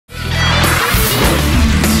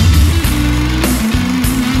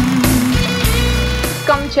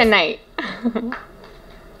Chennai.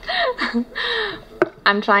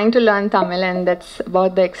 I'm trying to learn Tamil, and that's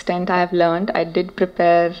about the extent I have learned. I did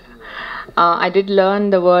prepare, I did learn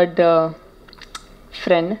the word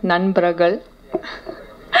friend, Nanbragal.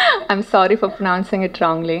 I'm sorry for pronouncing it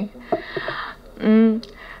wrongly.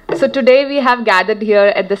 So today we have gathered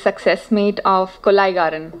here at the success meet of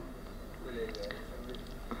Kolaigaran.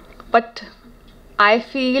 But I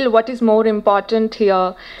feel what is more important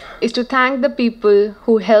here is to thank the people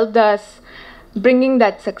who helped us bringing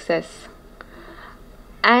that success.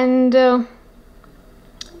 And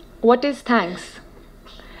what is thanks?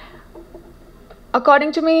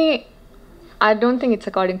 According to me, I don't think it's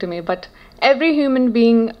according to me, but every human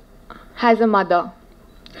being has a mother.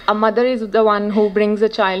 A mother is the one who brings a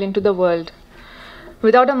child into the world.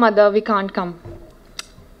 Without a mother, we can't come.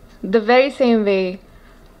 The very same way,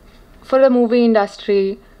 for the movie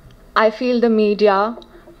industry, I feel the media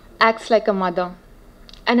acts like a mother.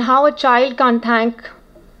 And how a child can't thank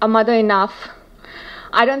a mother enough,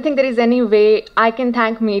 I don't think there is any way I can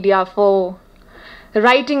thank media for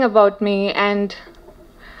writing about me and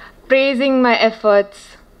praising my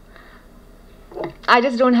efforts. I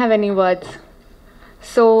just don't have any words.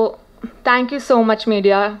 So thank you so much,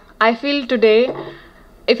 media. I feel today,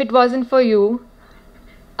 if it wasn't for you,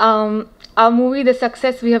 our movie, the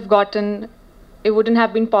success we have gotten, it wouldn't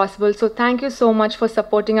have been possible. So thank you so much for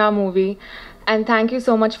supporting our movie, and thank you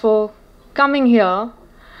so much for coming here,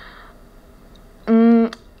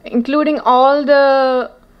 including all the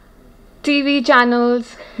TV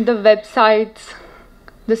channels, the websites,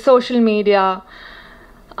 the social media,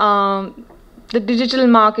 the digital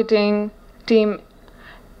marketing team.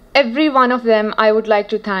 Every one of them I would like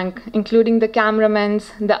to thank, including the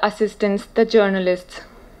cameramans, the assistants, the journalists.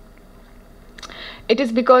 It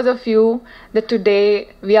is because of you that today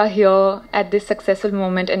we are here at this successful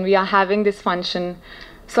moment and we are having this function.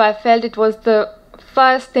 So I felt it was the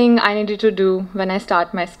first thing I needed to do when I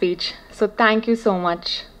start my speech. So thank you so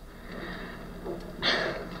much.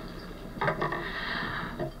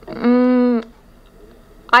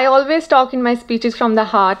 I always talk in my speeches from the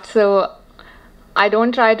heart, so I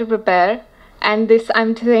don't try to prepare. And this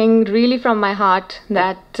I'm saying really from my heart,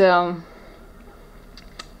 that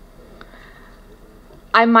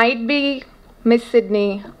I might be Miss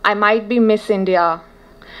Sydney, I might be Miss India,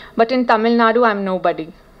 but in Tamil Nadu I'm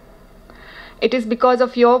nobody. It is because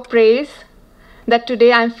of your praise that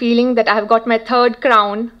today I'm feeling that I've got my third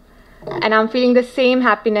crown, and I'm feeling the same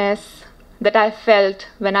happiness that I felt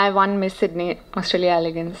when I won Miss Sydney Australia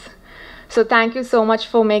Elegance. So thank you so much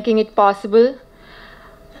for making it possible.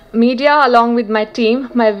 Media, along with my team,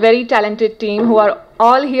 my very talented team who are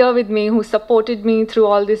all here with me, who supported me through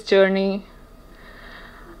all this journey.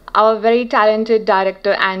 Our very talented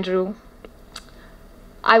director, Andrew.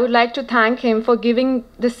 I would like to thank him for giving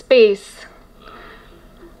the space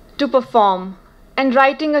to perform and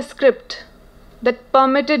writing a script that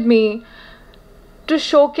permitted me to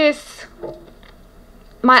showcase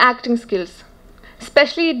my acting skills.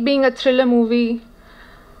 Especially it being a thriller movie,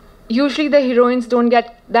 usually the heroines don't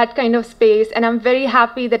get that kind of space, and I'm very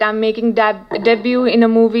happy that I'm making debut in a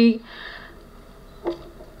movie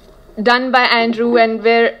done by Andrew, and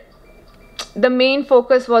where the main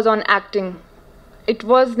focus was on acting. It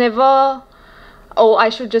was never, oh, I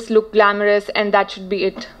should just look glamorous and that should be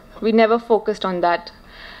it. We never focused on that.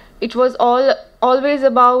 It was always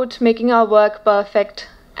about making our work perfect,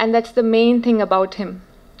 and that's the main thing about him.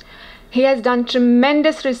 He has done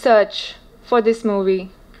tremendous research for this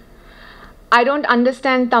movie. I don't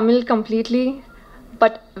understand Tamil completely,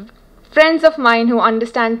 but friends of mine who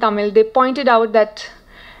understand Tamil, they pointed out that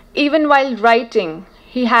even while writing,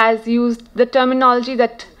 he has used the terminology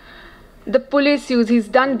that the police use. He's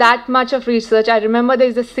done that much of research. I remember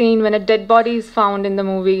there's a scene when a dead body is found in the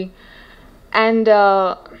movie, and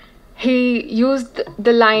he used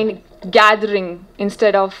the line gathering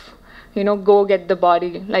instead of, go get the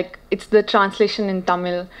body. Like, it's the translation in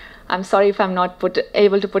Tamil. I'm sorry if I'm not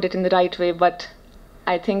able to put it in the right way, but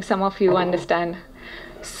I think some of you understand.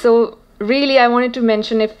 So really, I wanted to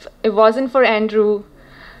mention, if it wasn't for Andrew,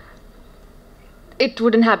 it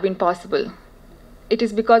wouldn't have been possible. It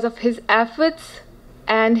is because of his efforts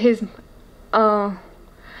and his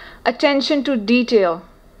attention to detail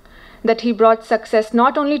that he brought success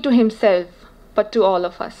not only to himself, but to all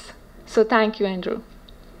of us. So thank you, Andrew.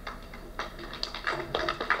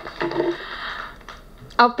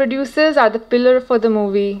 Our producers are the pillar for the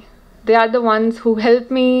movie. They are the ones who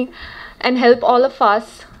help me and help all of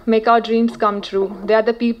us make our dreams come true. They are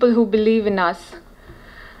the people who believe in us.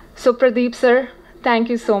 So Pradeep sir, thank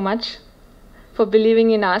you so much for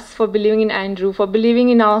believing in us, for believing in Andrew, for believing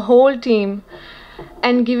in our whole team.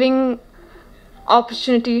 and giving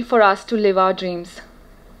opportunity for us to live our dreams.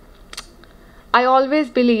 I always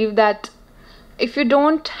believe that if you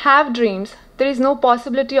don't have dreams, there is no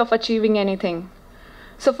possibility of achieving anything.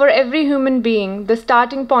 So for every human being, the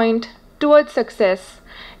starting point towards success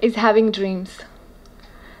is having dreams.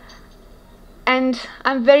 And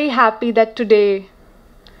I'm very happy that today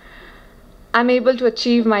I'm able to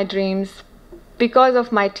achieve my dreams because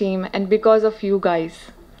of my team and because of you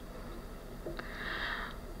guys.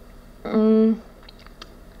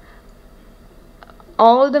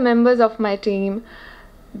 All the members of my team,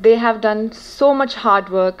 they have done so much hard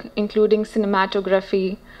work, including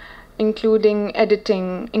cinematography, including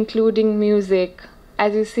editing, including music.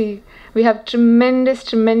 As you see, we have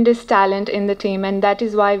tremendous talent in the team, and that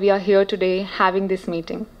is why we are here today having this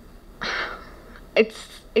meeting.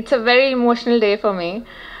 It's a very emotional day for me,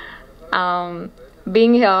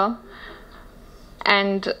 being here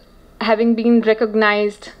and having been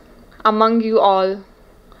recognized among you all.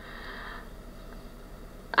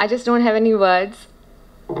 I just don't have any words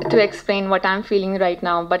to explain what I'm feeling right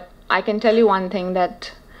now, but I can tell you one thing,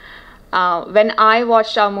 that when I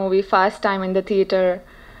watched our movie first time in the theater,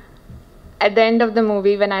 at the end of the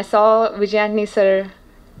movie, when I saw Vijay Antony sir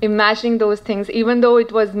imagining those things, even though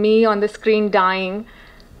it was me on the screen dying,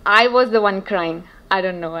 I was the one crying. I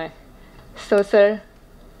don't know why. So sir,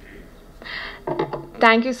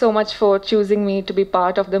 thank you so much for choosing me to be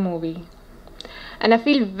part of the movie. And I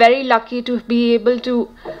feel very lucky to be able to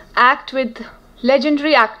act with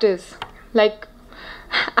legendary actors like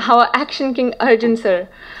our action king Arjun sir,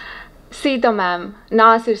 Sita ma'am,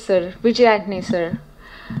 Nasir sir, Vijay Antony sir.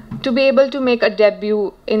 To be able to make a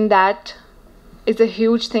debut in that is a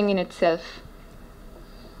huge thing in itself.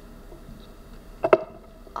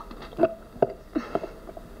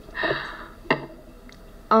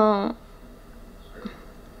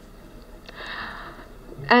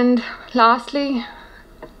 And lastly,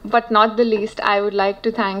 but not the least, I would like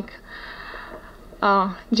to thank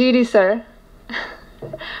GD sir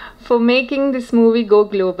for making this movie go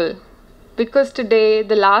global. Because today,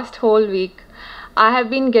 the last whole week, I have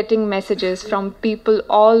been getting messages from people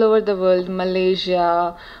all over the world,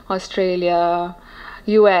 Malaysia, Australia,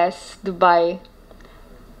 US, Dubai.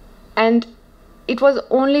 And it was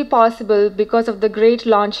only possible because of the great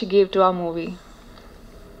launch he gave to our movie.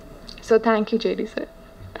 So thank you, JD sir.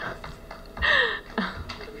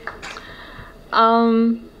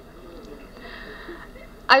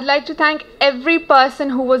 I'd like to thank every person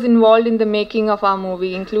who was involved in the making of our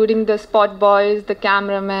movie, including the spot boys, the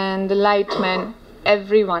cameraman, the lightmen,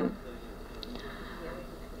 everyone.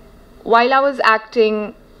 While I was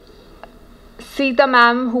acting, Sita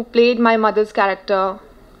ma'am, who played my mother's character,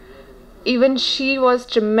 even she was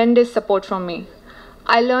tremendous support from me.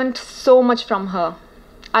 I learned so much from her.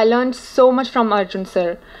 I learned so much from Arjun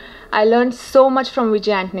sir. I learned so much from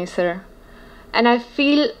Vijay Antony sir. And I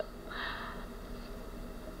feel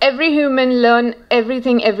every human learn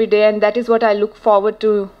everything every day, and that is what I look forward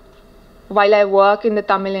to while I work in the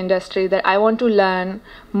Tamil industry, that I want to learn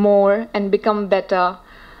more and become better.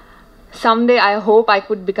 Someday I hope I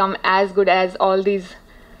could become as good as all these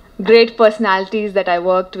great personalities that I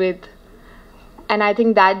worked with. And I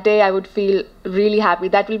think that day I would feel really happy.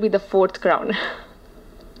 That will be the 4th crown.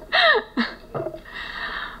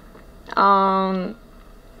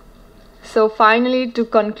 So finally, to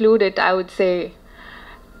conclude it, I would say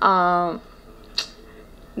the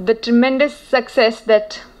tremendous success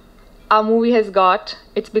that our movie has got,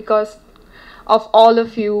 it's because of all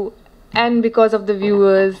of you, and because of the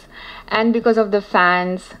viewers, and because of the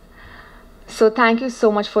fans. So thank you so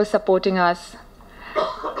much for supporting us.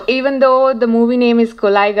 Even though the movie name is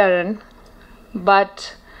Kolaigaran,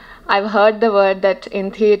 but I've heard the word that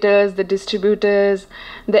in theaters, the distributors,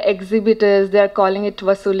 the exhibitors, they're calling it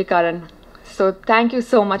Vasulikaran. So thank you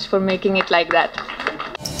so much for making it like that.